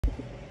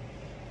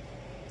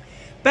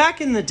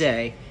Back in the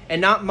day, and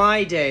not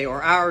my day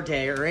or our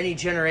day or any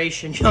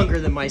generation younger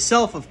than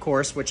myself, of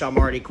course, which I'm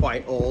already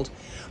quite old,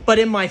 but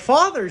in my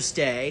father's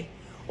day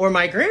or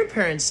my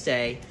grandparents'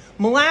 day,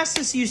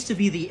 molasses used to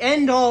be the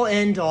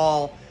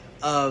end-all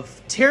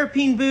of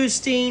terpene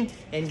boosting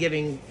and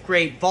giving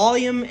great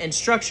volume and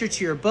structure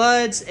to your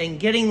buds and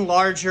getting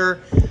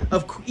larger,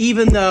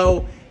 even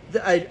though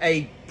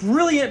a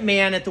brilliant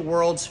man at the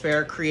World's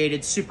Fair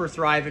created Super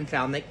Thrive and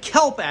found that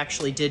kelp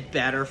actually did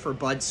better for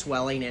bud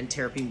swelling and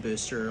terpene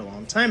booster a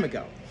long time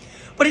ago.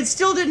 But it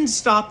still didn't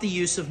stop the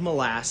use of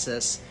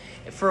molasses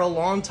for a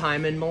long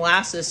time, and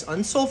molasses,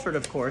 unsulfured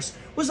of course,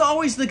 was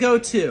always the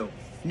go-to.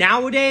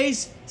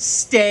 Nowadays,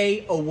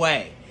 stay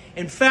away.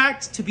 In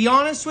fact, to be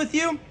honest with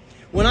you,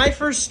 when I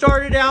first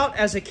started out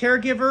as a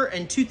caregiver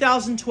in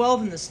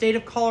 2012 in the state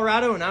of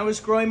Colorado, and I was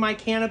growing my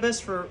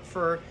cannabis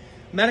for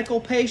medical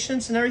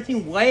patients and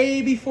everything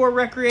way before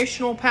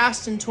recreational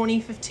passed in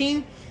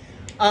 2015,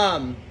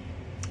 I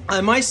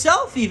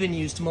myself even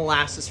used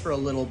molasses for a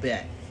little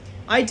bit.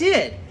 I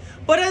did.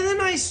 But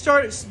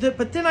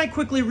then I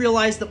quickly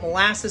realized that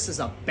molasses is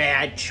a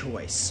bad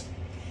choice.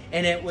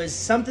 And it was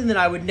something that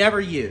I would never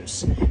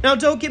use. Now,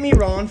 don't get me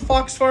wrong,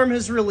 Fox Farm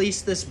has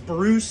released this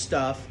brew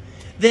stuff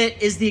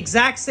that is the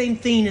exact same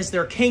thing as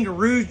their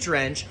kangaroo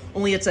drench,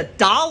 only it's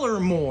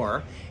 $1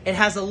 more. It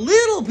has a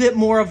little bit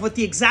more of what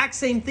the exact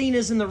same thing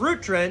is in the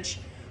root drench,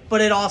 but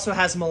it also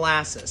has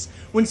molasses.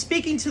 When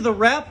speaking to the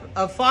rep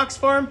of Fox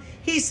Farm,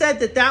 he said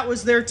that that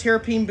was their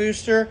terpene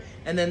booster,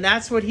 and then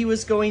that's what he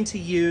was going to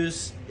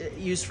use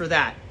for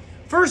that.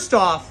 First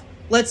off,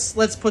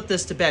 let's put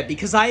this to bed,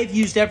 because I have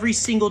used every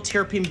single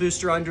terpene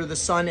booster under the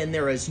sun, and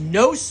there is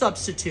no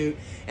substitute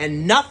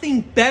and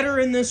nothing better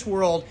in this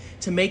world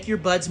to make your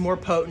buds more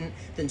potent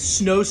than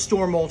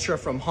Snowstorm Ultra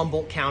from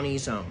Humboldt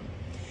County's own.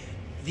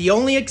 The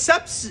only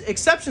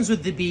exceptions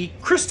would be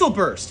Crystal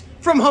Burst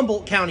from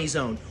Humboldt County's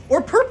own,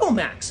 or Purple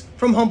Max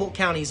from Humboldt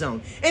County's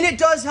own. And it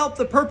does help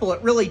the purple,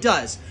 it really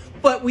does.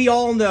 But we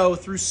all know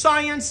through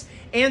science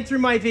and through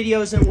my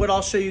videos and what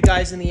I'll show you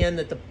guys in the end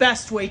that the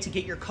best way to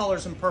get your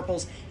colors and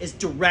purples is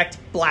direct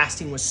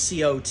blasting with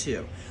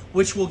CO2,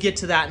 which we'll get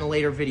to that in a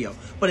later video.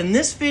 But in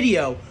this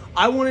video,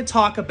 I want to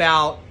talk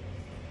about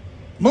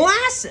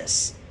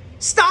molasses.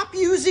 Stop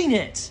using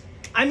it.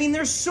 I mean,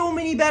 there's so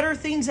many better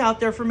things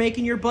out there for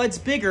making your buds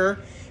bigger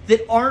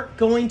that aren't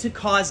going to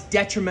cause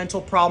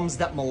detrimental problems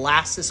that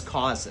molasses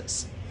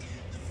causes.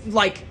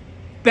 Like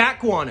bat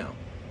guano,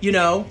 you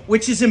know,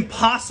 which is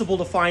impossible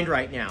to find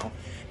right now.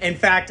 In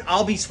fact,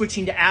 I'll be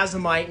switching to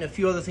azomite and a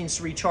few other things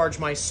to recharge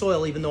my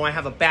soil, even though I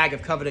have a bag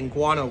of coveted in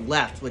guano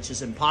left, which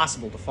is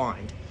impossible to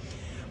find.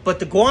 But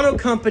the guano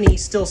company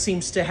still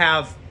seems to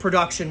have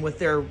production with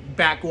their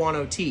bat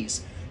guano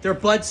teas. Their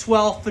Bud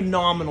Swell,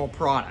 phenomenal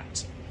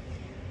product.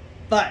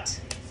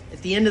 But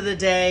at the end of the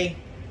day,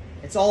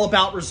 it's all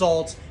about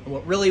results and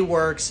what really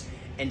works.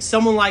 And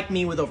someone like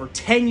me with over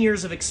 10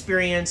 years of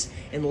experience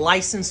in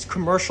licensed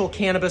commercial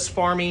cannabis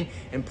farming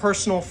and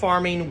personal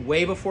farming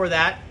way before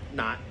that,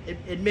 not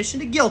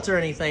admission to guilt or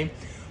anything,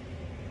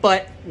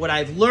 but what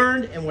I've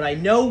learned and what I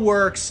know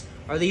works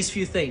are these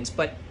few things.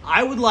 But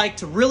I would like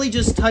to really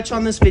just touch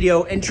on this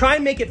video and try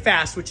and make it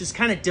fast, which is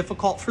kind of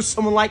difficult for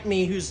someone like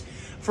me who's,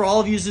 for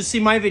all of you who see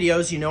my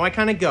videos, you know I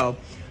kind of go.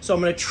 So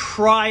I'm going to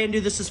try and do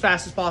this as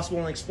fast as possible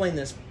and explain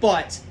this.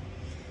 But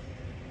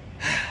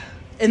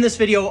in this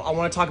video, I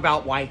want to talk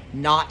about why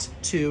not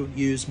to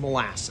use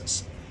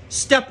molasses.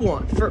 Step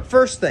one,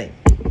 first thing,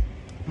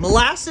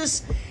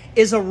 molasses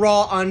is a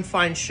raw,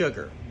 unfined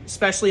sugar,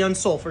 especially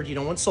unsulfured. You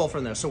don't want sulfur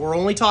in there. So we're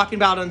only talking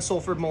about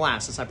unsulfured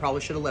molasses. I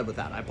probably should have led with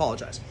that. I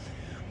apologize.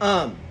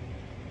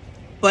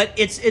 But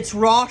it's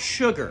raw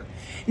sugar.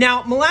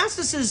 Now,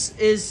 molasses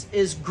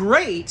is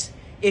great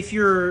if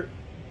you're,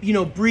 you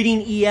know,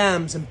 breeding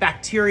EMs and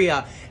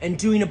bacteria and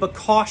doing a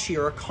bokashi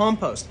or a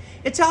compost.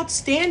 It's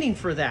outstanding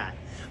for that.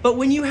 But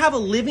when you have a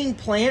living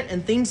plant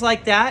and things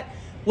like that,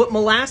 what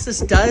molasses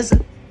does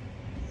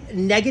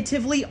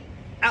negatively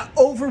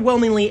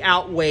overwhelmingly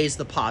outweighs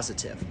the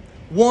positive.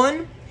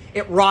 One,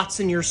 it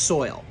rots in your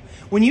soil.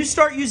 When you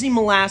start using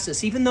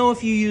molasses, even though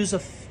if you use a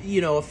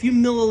few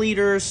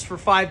milliliters for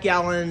 5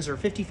 gallons or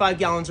 55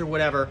 gallons or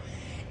whatever,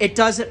 it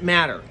doesn't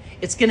matter.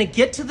 It's going to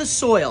get to the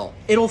soil.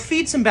 It'll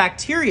feed some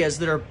bacteria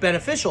that are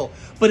beneficial,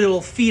 but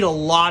it'll feed a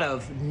lot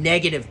of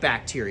negative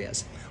bacteria,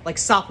 like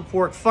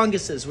saproporic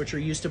funguses, which are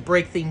used to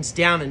break things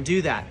down and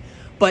do that.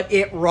 But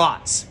it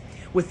rots.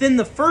 Within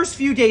the first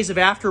few days of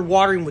after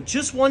watering with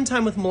just one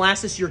time with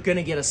molasses, you're going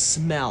to get a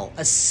smell,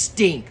 a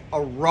stink,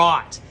 a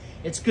rot.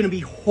 It's going to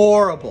be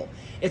horrible.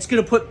 It's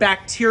going to put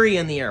bacteria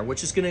in the air,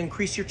 which is going to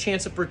increase your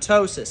chance of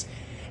brutosis.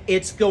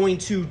 It's going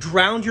to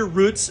drown your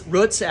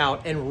roots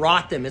out and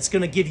rot them. It's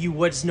going to give you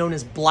what's known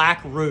as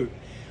black root,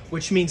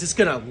 which means it's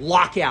going to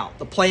lock out.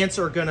 The plants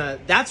are going to,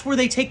 that's where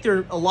they take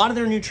a lot of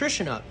their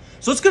nutrition up.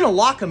 So it's going to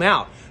lock them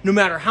out. No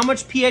matter how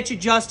much pH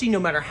adjusting, no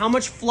matter how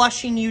much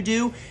flushing you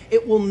do,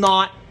 it will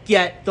not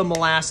get the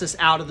molasses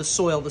out of the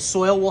soil. The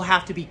soil will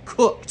have to be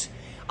cooked.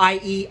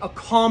 i.e. a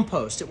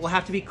compost. It will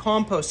have to be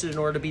composted in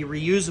order to be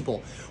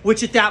reusable,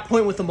 which at that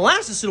point with the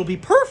molasses, it'll be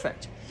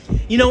perfect.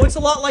 You know, it's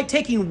a lot like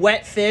taking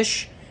wet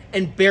fish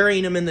and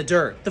burying them in the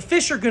dirt. The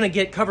fish are going to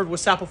get covered with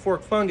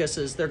sapophoric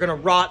funguses. They're going to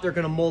rot, they're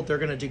going to mold, they're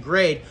going to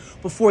degrade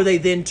before they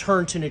then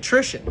turn to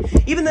nutrition.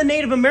 Even the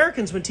Native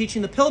Americans, when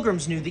teaching the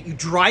Pilgrims, knew that you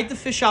dried the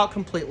fish out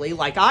completely,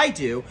 like I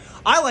do.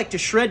 I like to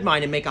shred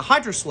mine and make a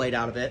hydrosolate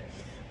out of it.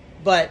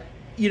 But,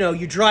 you know,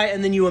 you dry it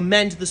and then you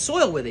amend the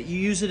soil with it. You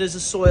use it as a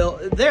soil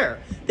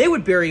there. They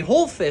would bury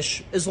whole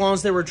fish as long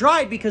as they were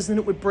dried because then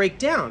it would break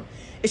down.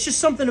 It's just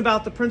something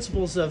about the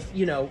principles of,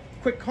 you know,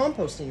 quick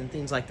composting and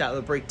things like that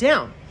that break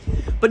down.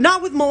 But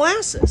not with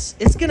molasses.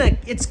 It's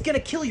gonna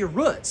kill your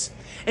roots.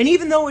 And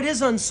even though it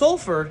is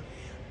unsulfured,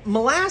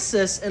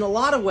 molasses in a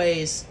lot of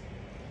ways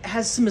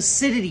has some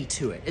acidity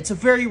to it. It's a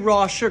very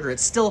raw sugar.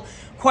 It's still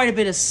quite a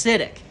bit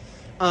acidic.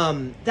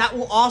 That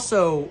will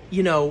also,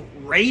 you know,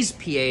 raise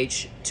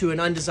pH to an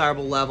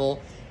undesirable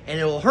level, and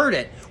it will hurt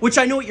it. Which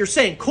I know what you're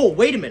saying. Cole,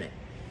 wait a minute.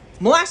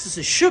 Molasses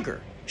is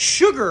sugar.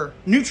 Sugar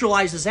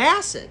neutralizes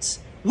acids.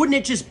 Wouldn't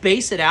it just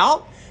base it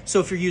out? So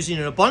if you're using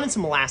an abundance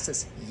of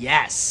molasses,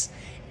 yes.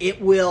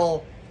 It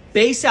will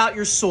base out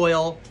your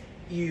soil.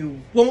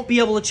 You won't be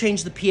able to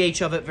change the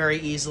pH of it very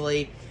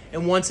easily.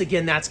 And once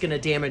again, that's going to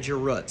damage your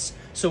roots.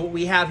 So what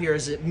we have here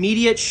is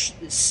immediate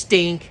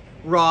stink,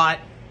 rot,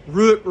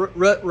 root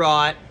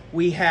rot.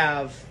 We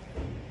have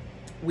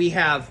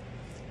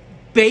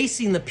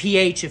basing the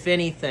pH, if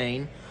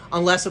anything,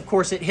 unless, of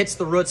course, it hits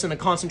the roots in a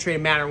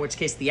concentrated manner, in which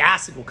case the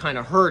acid will kind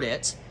of hurt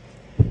it.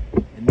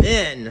 And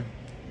then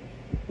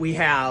we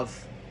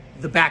have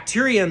the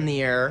bacteria in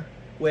the air,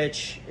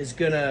 which is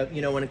going to,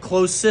 you know, in a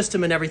closed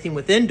system and everything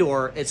with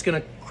indoor, it's going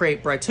to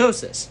create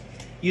britosis.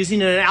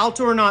 Using it in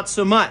outdoor, not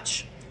so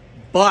much.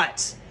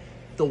 But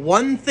the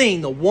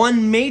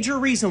one major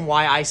reason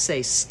why I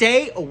say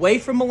stay away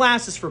from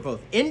molasses for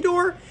both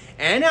indoor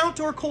and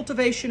outdoor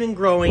cultivation and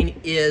growing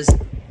is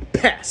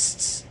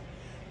pests.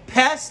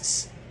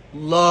 Pests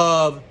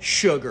love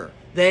sugar.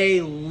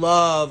 They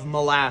love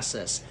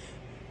molasses.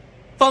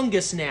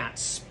 Fungus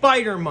gnats,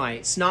 spider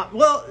mites,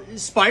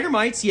 spider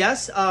mites,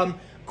 yes,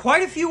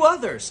 quite a few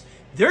others.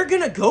 They're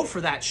going to go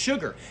for that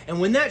sugar. And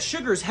when that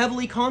sugar is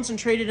heavily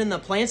concentrated in the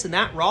plants in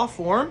that raw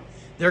form,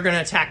 they're going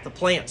to attack the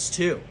plants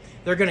too.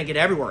 They're going to get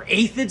everywhere.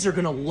 Aphids are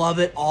going to love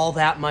it all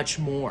that much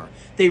more.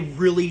 They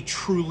really,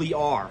 truly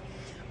are.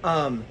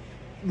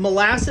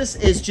 Molasses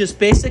is just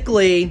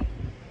basically,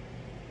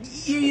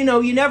 you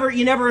know, you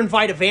never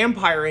invite a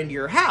vampire into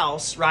your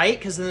house, right?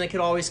 Because then they could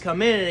always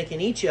come in and it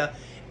can eat you.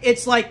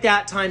 It's like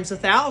that times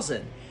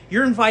 1,000.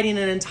 You're inviting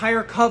an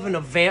entire coven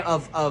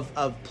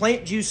of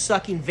plant juice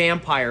sucking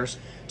vampires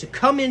to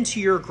come into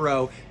your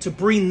grow, to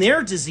bring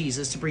their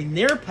diseases, to bring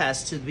their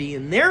pests, to be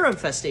in their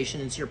infestation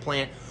into your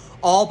plant,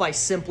 all by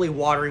simply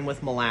watering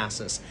with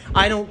molasses.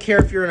 I don't care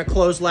if you're in a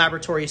closed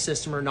laboratory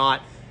system or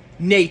not.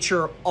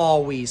 Nature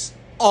always,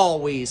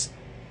 always,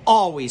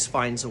 always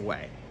finds a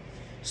way.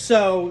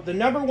 So the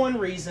number one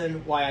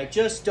reason why I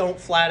just don't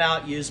flat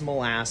out use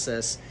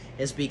molasses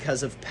is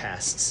because of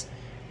pests.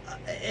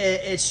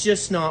 It's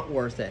just not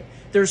worth it.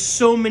 There's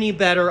so many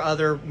better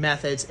other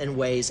methods and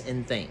ways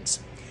and things.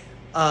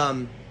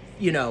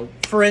 You know,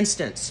 for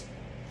instance,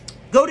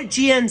 go to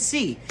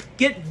GNC,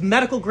 get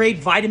medical grade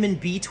vitamin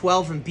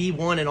B12 and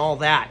B1 and all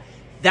that.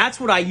 That's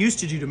what I used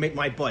to do to make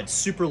my buds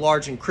super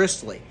large and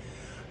crystally.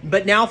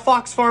 But now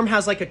Fox Farm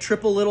has like a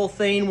triple little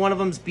thing. One of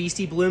them's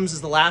Beastie Blooms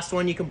is the last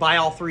one. You can buy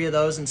all three of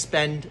those and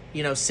spend,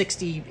 you know,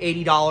 $60,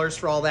 $80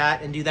 for all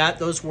that and do that.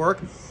 Those work.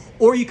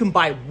 Or you can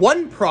buy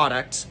one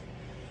product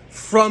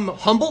from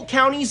Humboldt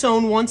County's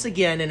own, once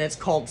again, and it's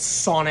called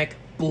Sonic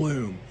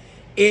Bloom.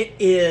 It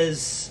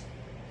is,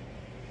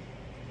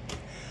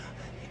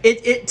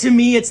 to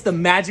me, it's the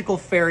magical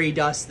fairy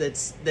dust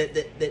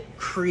that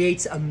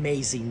creates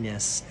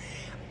amazingness.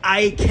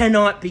 I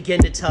cannot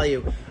begin to tell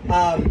you.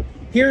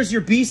 Here's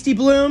your Beastie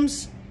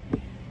Blooms.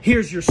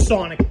 Here's your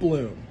Sonic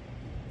Bloom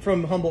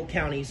from Humboldt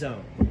County's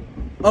own.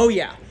 Oh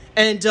yeah,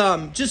 and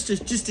just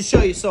to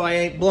show you, so I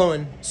ain't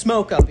blowing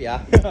smoke up,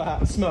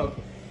 yeah, smoke.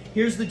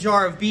 Here's the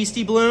jar of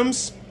Beastie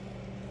Blooms.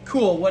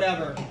 Cool,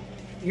 whatever.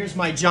 Here's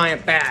my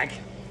giant bag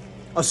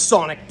of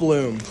Sonic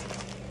Bloom.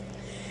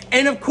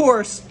 And of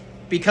course,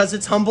 because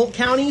it's Humboldt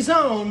County's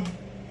own,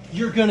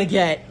 you're gonna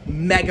get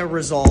mega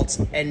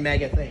results and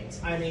mega things.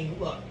 I mean,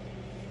 look,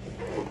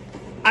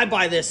 I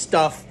buy this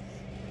stuff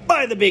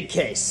by the big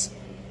case.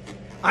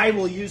 I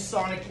will use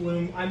Sonic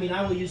Bloom. I mean,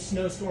 I will use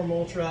Snowstorm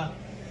Ultra.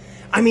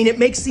 I mean, it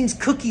makes these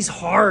cookies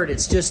hard.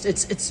 It's just,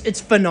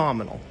 it's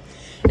phenomenal.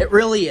 It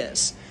really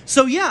is.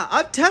 So yeah,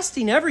 I'm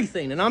testing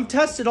everything, and I'm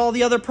tested all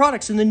the other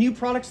products and the new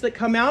products that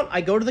come out.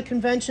 I go to the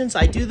conventions,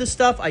 I do the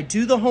stuff, I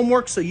do the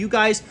homework, so you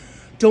guys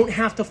don't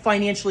have to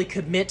financially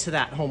commit to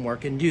that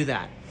homework and do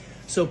that.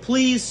 So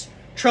please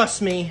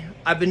trust me.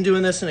 I've been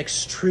doing this an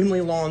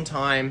extremely long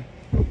time,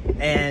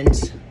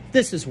 and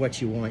this is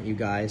what you want, you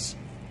guys.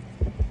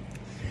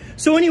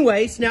 So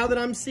anyways, now that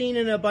I'm seeing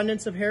an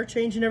abundance of hair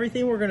change and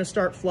everything, we're gonna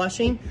start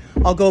flushing.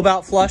 I'll go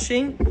about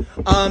flushing.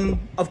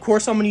 Of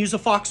course, I'm gonna use a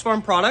Fox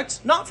Farm product.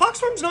 Fox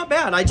Farm's not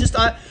bad.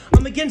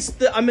 I'm against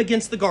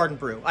the garden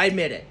brew. I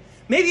admit it.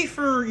 Maybe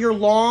for your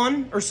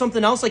lawn or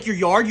something else like your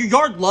yard. Your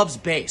yard loves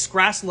base.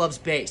 Grass loves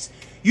base.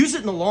 Use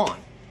it in the lawn.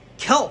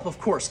 Kelp, of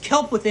course.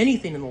 Kelp with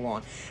anything in the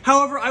lawn.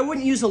 However, I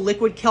wouldn't use a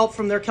liquid kelp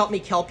from their Kelp Me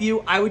Kelp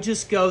You. I would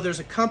just go, there's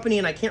a company,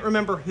 and I can't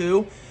remember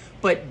who,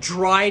 but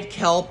dried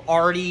kelp,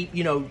 already,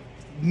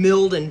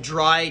 milled and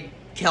dried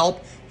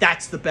kelp,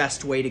 that's the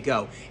best way to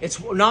go.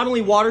 It's not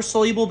only water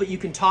soluble, but you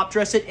can top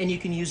dress it and you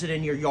can use it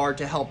in your yard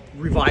to help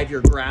revive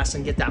your grass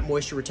and get that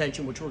moisture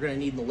retention, which we're gonna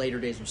need in the later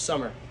days of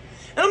summer.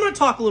 And I'm gonna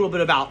talk a little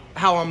bit about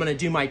how I'm gonna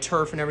do my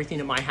turf and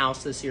everything at my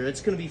house this year. It's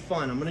gonna be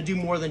fun. I'm gonna do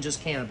more than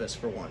just cannabis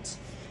for once.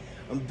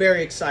 I'm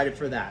very excited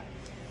for that.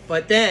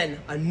 But then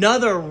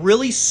another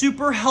really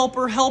super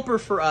helper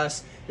for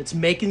us that's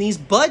making these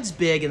buds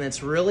big and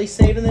that's really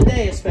saving the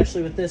day,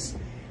 especially with this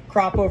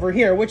crop over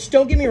here, which,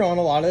 don't get me wrong,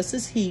 a lot of this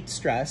is heat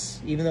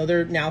stress, even though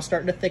they're now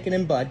starting to thicken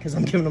in bud because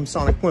I'm giving them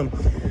Sonic Bloom.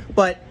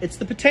 But it's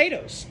the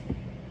potatoes.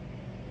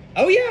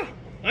 Oh yeah,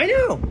 I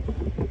know.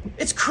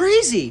 It's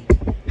crazy.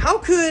 How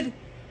could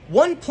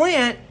one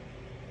plant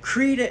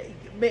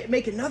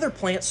make another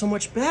plant so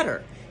much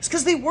better? It's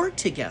because they work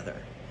together.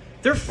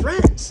 They're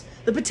friends.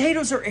 The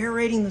potatoes are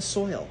aerating the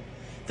soil.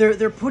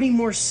 They're putting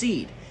more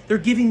seed.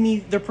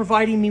 They're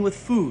providing me with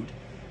food.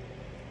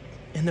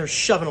 And they're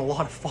shoving a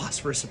lot of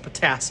phosphorus and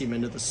potassium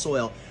into the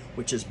soil,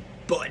 which is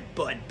bud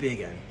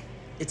biggin'.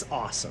 It's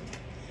awesome.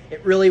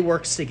 It really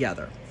works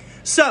together.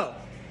 So,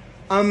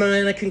 I'm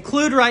gonna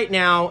conclude right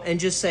now and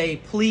just say,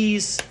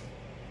 please,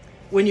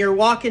 when you're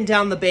walking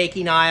down the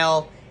baking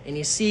aisle and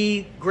you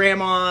see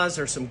grandma's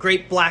or some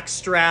great black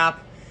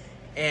strap,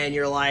 and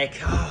you're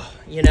like,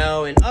 it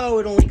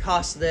only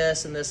costs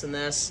this and this and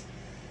this.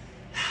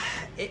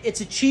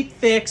 It's a cheap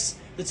fix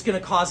that's going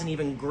to cause an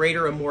even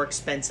greater and more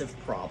expensive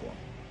problem.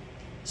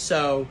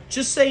 So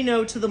just say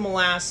no to the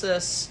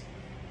molasses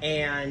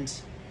and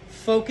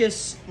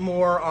focus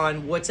more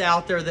on what's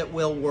out there that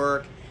will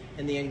work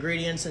and the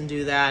ingredients and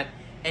do that.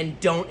 And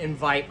don't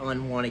invite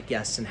unwanted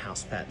guests and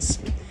house pets.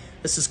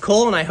 This is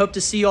Cole, and I hope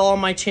to see you all on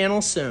my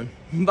channel soon.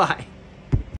 Bye.